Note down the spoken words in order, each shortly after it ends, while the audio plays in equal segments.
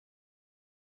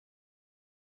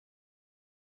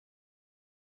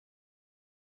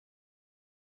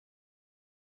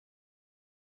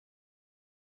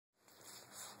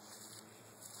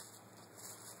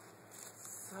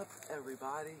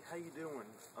everybody, how you doing?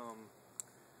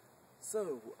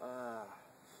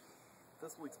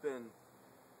 This week's been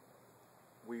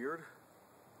weird.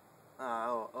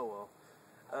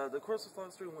 The Christmas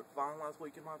live stream went fine last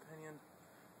week, in my opinion.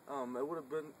 It would have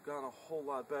gone a whole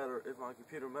lot better if my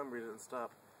computer memory didn't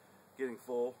stop getting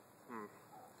full.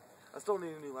 I still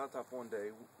need a new laptop one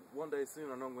day. One day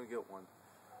soon, I know I'm going to get one.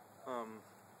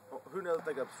 Who knows,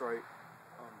 think up straight.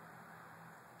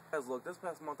 Guys, look, this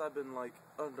past month I've been, like,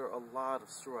 under a lot of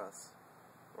stress,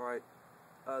 right?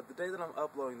 The day that I'm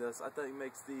uploading this, I think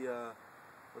makes the,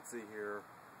 let's see here,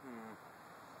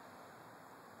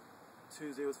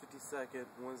 Tuesday was 52nd,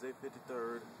 Wednesday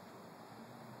 53rd,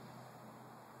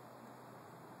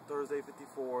 Thursday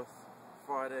 54th,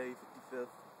 Friday 55th,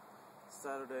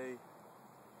 Saturday,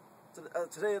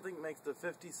 today I think makes the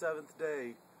 57th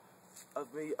day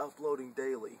of me uploading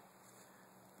daily.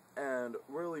 And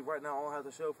really, right now, all I have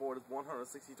to show for it is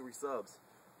 163 subs.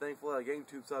 Thankfully, I gained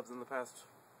 2 subs in the past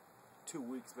 2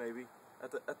 weeks, maybe. I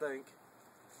think.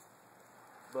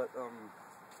 But,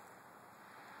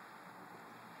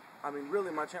 I mean,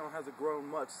 really, my channel hasn't grown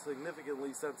much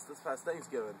significantly since this past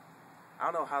Thanksgiving.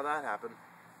 I don't know how that happened.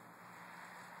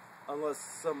 Unless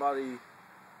somebody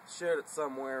shared it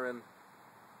somewhere and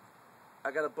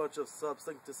I got a bunch of subs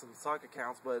synced to some sock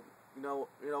accounts, but, you know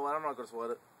what, I'm not going to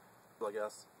sweat it, I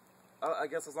guess. I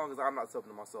guess as long as I'm not subbing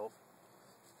to myself.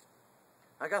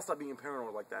 I gotta stop being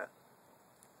paranoid like that.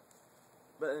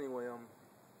 But anyway,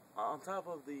 on top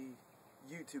of the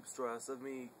YouTube stress of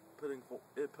me putting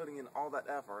in all that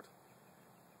effort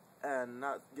and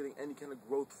not getting any kind of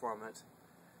growth from it,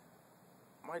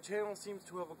 my channel seems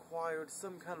to have acquired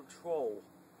some kind of troll.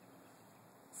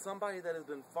 Somebody that has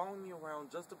been following me around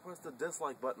just to press the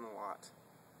dislike button a lot.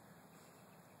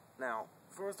 Now,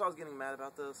 first I was getting mad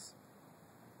about this.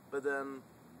 But then,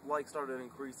 likes started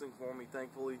increasing for me,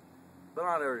 thankfully. But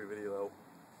not every video,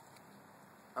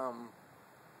 though.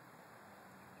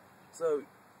 So,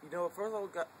 you know, at first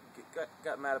I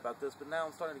got mad about this, but now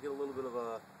I'm starting to get a little bit of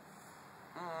a...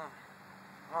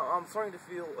 I'm starting to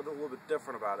feel a little bit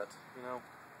different about it, you know.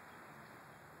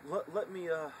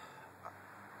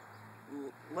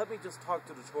 Let me just talk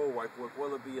to the troll right quick,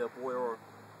 whether it be a boy or a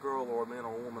girl or a man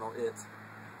or a woman or it.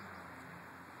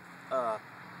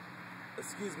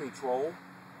 Excuse me, troll.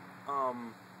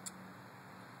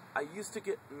 I used to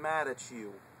get mad at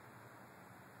you,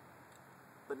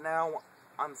 but now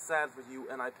I'm sad for you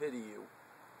and I pity you.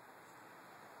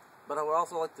 But I would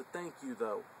also like to thank you,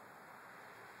 though.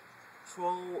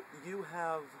 Troll, you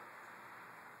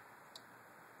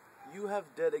have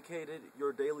dedicated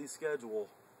your daily schedule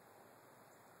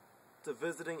to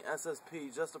visiting SSP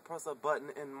just to press a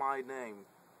button in my name.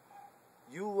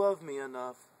 You love me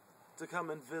enough to come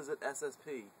and visit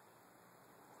SSP.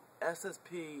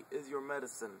 SSP is your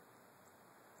medicine.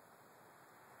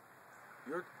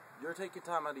 You're taking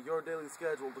time out of your daily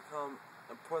schedule to come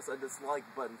and press a dislike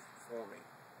button for me.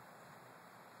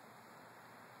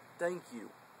 Thank you.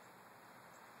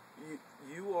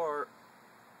 You are...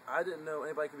 I didn't know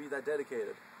anybody could be that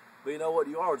dedicated. But you know what?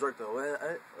 You are a jerk, though.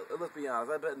 And let's be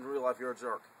honest. I bet in real life you're a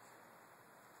jerk.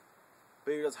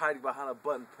 But you're just hiding behind a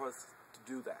button press to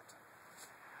do that.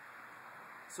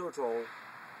 So, troll,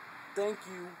 thank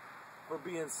you for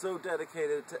being so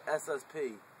dedicated to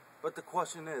SSP. But the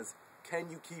question is, can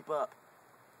you keep up?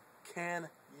 Can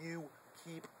you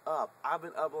keep up? I've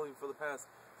been uploading for the past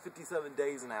 57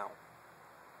 days now.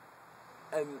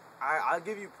 And I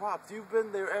give you props. You've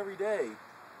been there every day.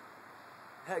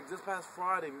 Heck, this past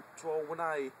Friday, troll, when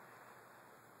I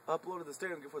uploaded the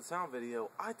Stand Good for Sound video,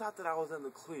 I thought that I was in the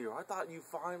clear. I thought you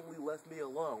finally left me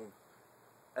alone.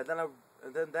 And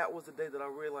then that was the day that I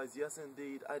realized, yes,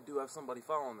 indeed, I do have somebody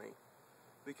following me.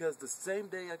 Because the same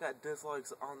day I got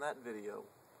dislikes on that video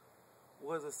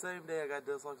was the same day I got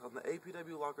dislikes on the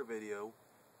APW Locker video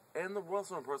and the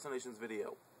Russell Impersonations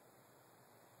video.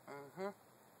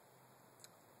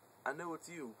 I know it's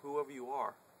you, whoever you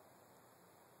are.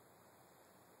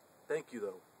 Thank you,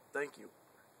 though. Thank you.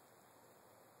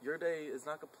 Your day is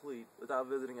not complete without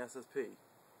visiting SSP.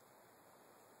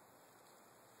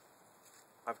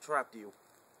 I've trapped you.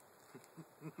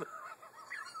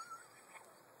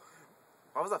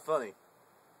 Why was that funny?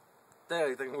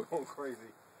 Dang, I think we're going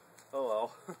crazy. Oh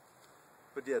well.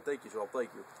 But yeah, thank you, troll. Thank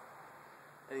you.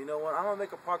 And you know what? I'm going to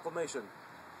make a proclamation.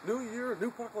 New year, new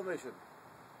proclamation.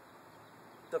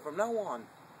 That from now on,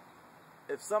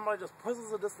 if somebody just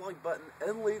presses a dislike button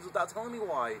and leaves without telling me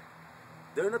why,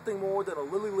 they're nothing more than a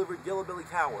lily-livered, yellow-bellied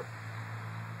coward.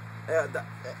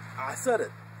 I said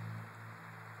it.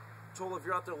 Troll, if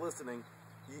you're out there listening,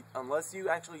 unless you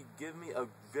actually give me a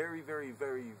very, very,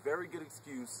 very, very good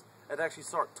excuse and actually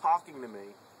start talking to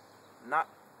me, not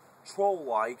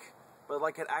troll-like, but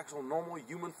like an actual normal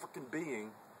human freaking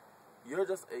being, you're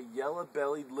just a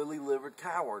yellow-bellied, lily-livered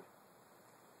coward.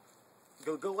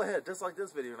 Go ahead, just like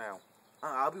this video now.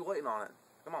 I'll be waiting on it.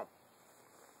 Come on.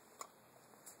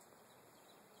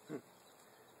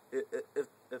 If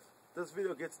this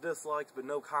video gets dislikes but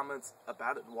no comments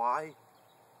about it, why?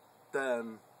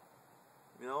 Then,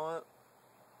 you know what?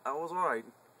 I was right.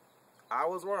 I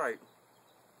was right.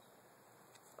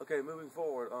 Okay, moving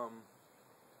forward,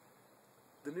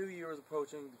 the new year is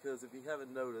approaching because if you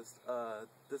haven't noticed,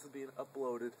 this is being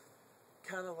uploaded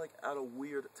kind of like at a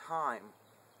weird time.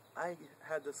 I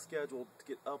had this scheduled to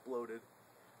get uploaded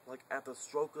like at the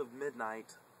stroke of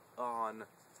midnight on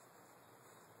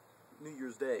New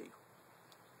Year's Day.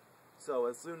 So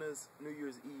as soon as New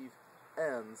Year's Eve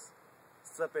ends,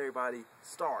 Sup Everybody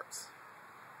starts.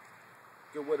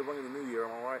 Good way to bring in the new year,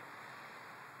 am I right?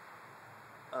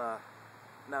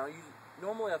 Now,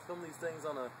 normally I film these things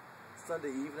on a Sunday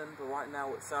evening, but right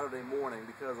now it's Saturday morning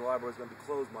because the library's going to be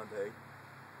closed Monday,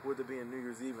 with it being New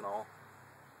Year's Eve and all.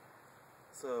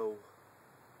 So,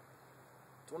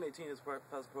 2018 is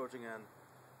fast approaching, and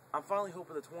I'm finally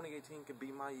hoping that 2018 could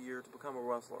be my year to become a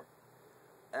wrestler.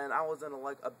 And I was in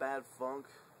a bad funk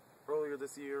earlier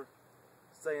this year,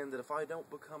 saying that if I don't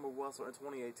become a wrestler in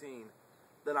 2018,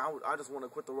 then I just want to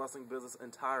quit the wrestling business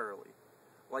entirely.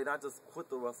 Like, not just quit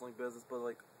the wrestling business, but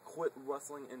like quit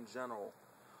wrestling in general.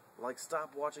 Like,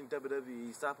 stop watching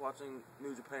WWE, stop watching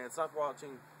New Japan, stop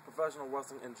watching professional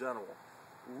wrestling in general.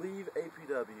 Leave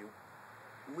APW.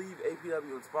 Leave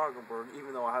APW in Spartanburg,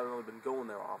 even though I haven't really been going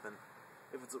there often.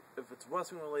 If it's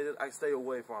wrestling related, I stay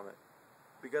away from it.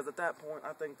 Because at that point,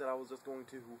 I think that I was just going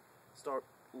to start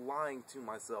lying to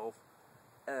myself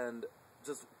and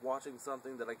just watching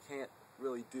something that I can't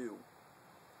really do.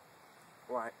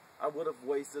 Right? I would have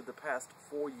wasted the past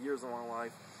 4 years of my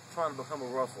life trying to become a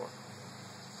wrestler.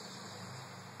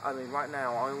 I mean, right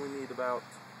now, I only need about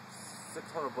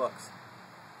 $600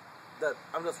 that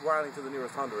I'm just riding to the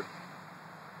nearest 100.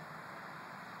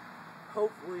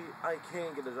 Hopefully, I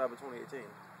can get a job in 2018.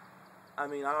 I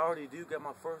mean, I already do get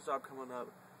my first job coming up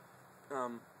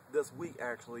this week,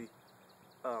 actually.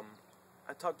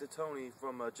 I talked to Tony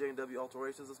from J&W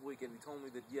Alterations this week, and he told me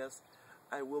that, yes,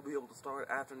 I will be able to start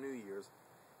after New Year's.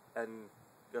 And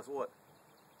guess what?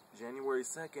 January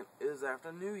 2nd is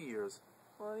after New Year's.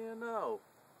 Well, you know.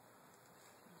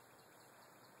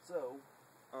 So,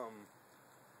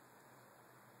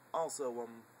 also,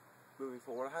 moving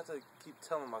forward, I have to keep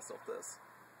telling myself this.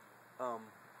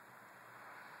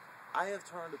 I have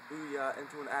turned BOOYA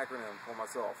into an acronym for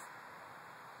myself.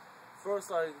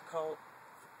 First of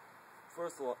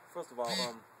all,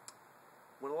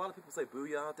 when a lot of people say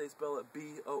Booyah, they spell it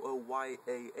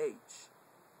B-O-O-Y-A-H.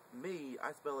 Me,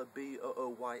 I spell it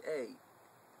B-O-O-Y-A.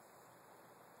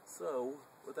 So,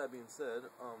 with that being said,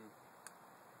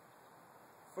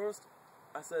 first,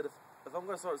 I said if I'm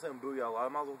going to start saying Booyah a lot, I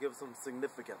might as well give it some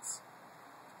significance.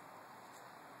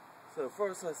 So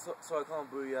first, I started calling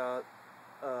Booyah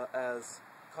as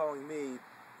calling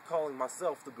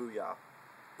myself the Booyah,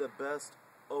 the best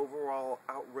overall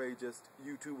outrageous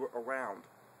YouTuber around.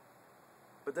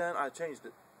 But then I changed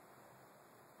it.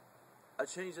 I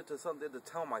changed it to something to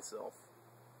tell myself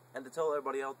and to tell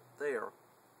everybody out there.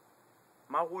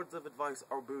 My words of advice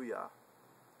are Booyah,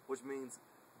 which means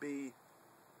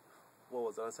what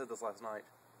was it? I said this last night.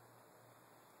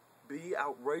 Be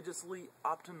outrageously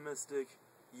optimistic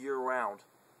year-round.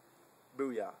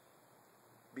 Booyah.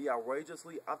 Be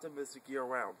outrageously optimistic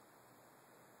year-round.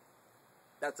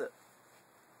 That's it.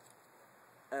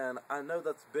 And I know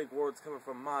that's big words coming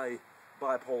from my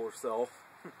bipolar self.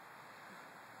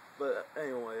 But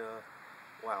anyway,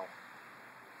 wow.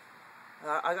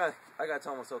 I gotta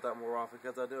tell myself that more often,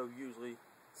 because I know usually,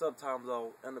 sometimes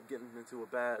I'll end up getting into a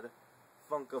bad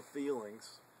funk of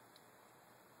feelings.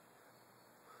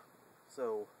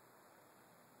 So,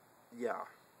 yeah.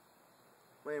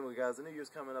 But anyway, guys, the New Year's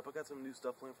coming up. I got some new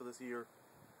stuff planned for this year.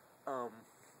 I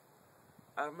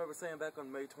remember saying back on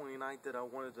May 29th that I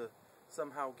wanted to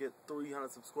somehow get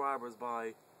 300 subscribers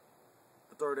by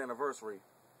the 3rd anniversary,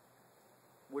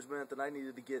 which meant that I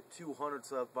needed to get 200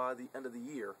 subs by the end of the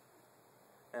year.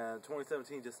 And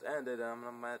 2017 just ended, and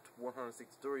I'm at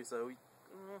 163, so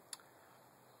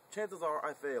chances are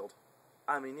I failed.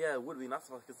 I mean, yeah, it would be nice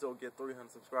if I could still get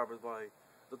 300 subscribers by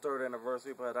the 3rd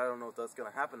anniversary, but I don't know if that's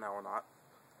going to happen now or not.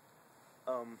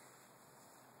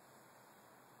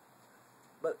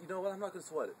 But you know what? I'm not going to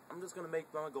sweat it. I'm just going to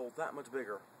make my goal that much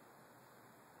bigger.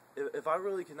 If I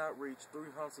really cannot reach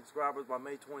 300 subscribers by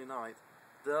May 29th,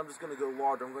 then I'm just going to go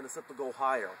larger. I'm going to set the goal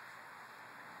higher.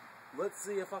 Let's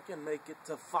see if I can make it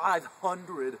to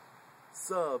 500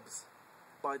 subs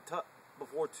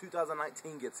before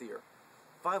 2019 gets here.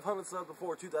 500 subs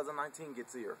before 2019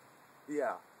 gets here.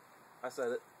 Yeah, I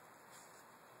said it.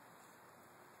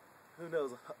 Who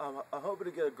knows? I'm hoping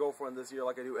to get a girlfriend this year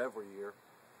like I do every year.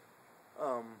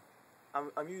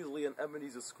 I'm usually an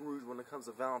Ebenezer Scrooge when it comes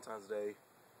to Valentine's Day.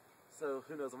 So,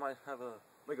 who knows? I might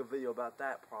make a video about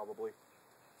that probably.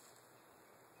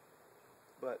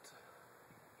 But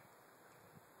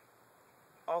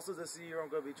also this year I'm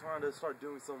going to be trying to start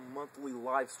doing some monthly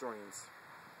live streams.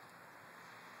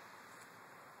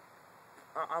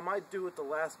 I might do it the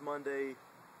last Monday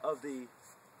of the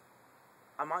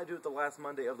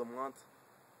month,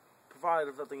 provided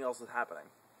if nothing else is happening.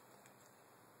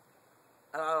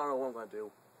 And I don't know what I'm going to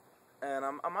do. And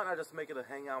I might not just make it a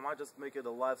hangout, I might just make it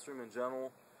a live stream in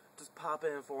general. Just pop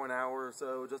in for an hour or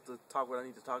so just to talk what I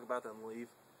need to talk about, then leave.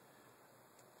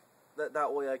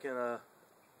 That way I can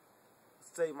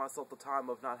save myself the time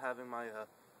of not having my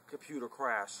computer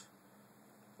crash.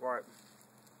 Right.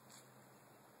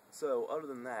 So, other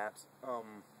than that,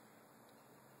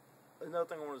 another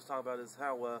thing I wanted to talk about is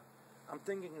how I'm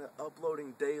thinking that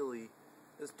uploading daily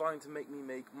is starting to make me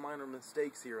make minor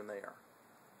mistakes here and there.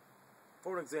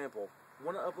 For an example,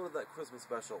 when I uploaded that Christmas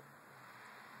special,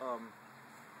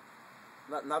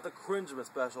 not the Cringemas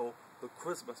special, the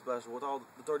Christmas special with all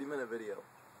the 30-minute video.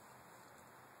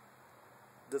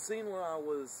 The scene where I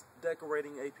was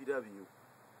decorating APW,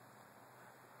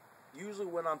 usually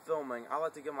when I'm filming, I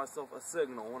like to give myself a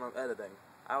signal when I'm editing.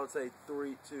 I would say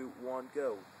 3, 2, 1,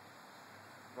 go.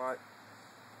 Right?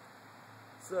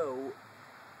 So,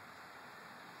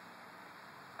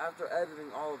 after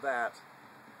editing all of that,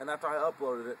 and after I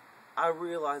uploaded it, I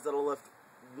realized that I left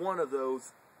one of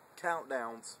those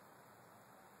countdowns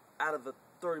out of the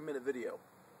 30-minute video.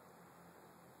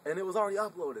 And it was already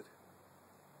uploaded.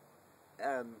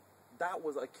 And that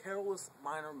was a careless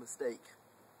minor mistake.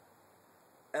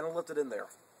 And I left it in there.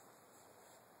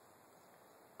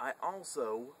 I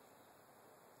also,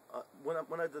 when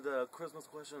I did the Christmas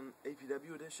question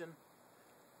APW edition,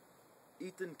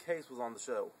 Ethan Case was on the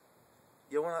show.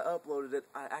 Yeah, when I uploaded it,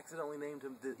 I accidentally named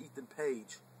him the Ethan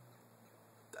Page.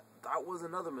 That was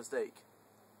another mistake.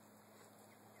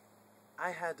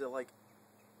 I had to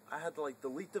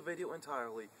delete the video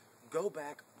entirely, go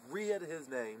back, re-edit his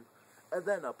name, and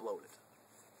then upload it.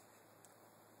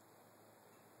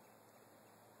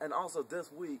 And also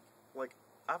this week,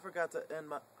 I forgot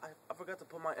to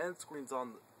put my end screens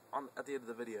on at the end of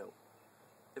the video.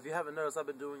 If you haven't noticed, I've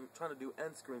been trying to do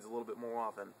end screens a little bit more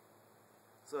often.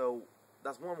 So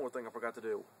that's one more thing I forgot to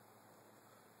do.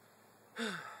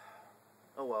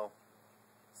 Oh well.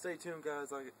 Stay tuned,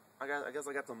 guys. I guess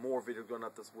I got some more videos going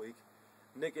up this week.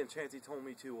 Nick and Chancey told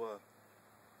me to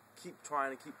keep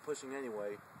trying and keep pushing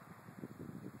anyway.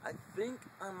 I think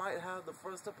I might have the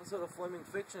first episode of Flaming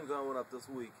Fiction going up this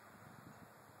week.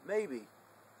 Maybe.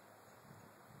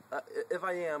 If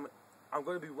I am, I'm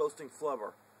going to be roasting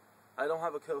Flubber. I don't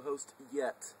have a co-host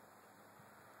yet.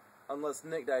 Unless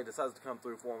Nick Daddy decides to come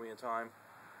through for me in time.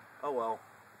 Oh well.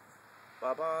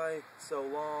 Bye-bye. So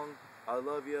long. I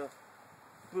love you.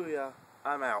 Booyah.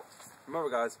 I'm out.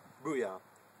 Remember, guys, booyah.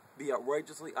 Be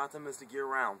outrageously optimistic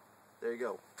year-round. There you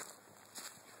go.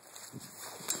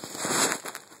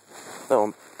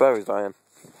 Oh, battery's dying.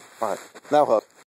 Alright. Now hug.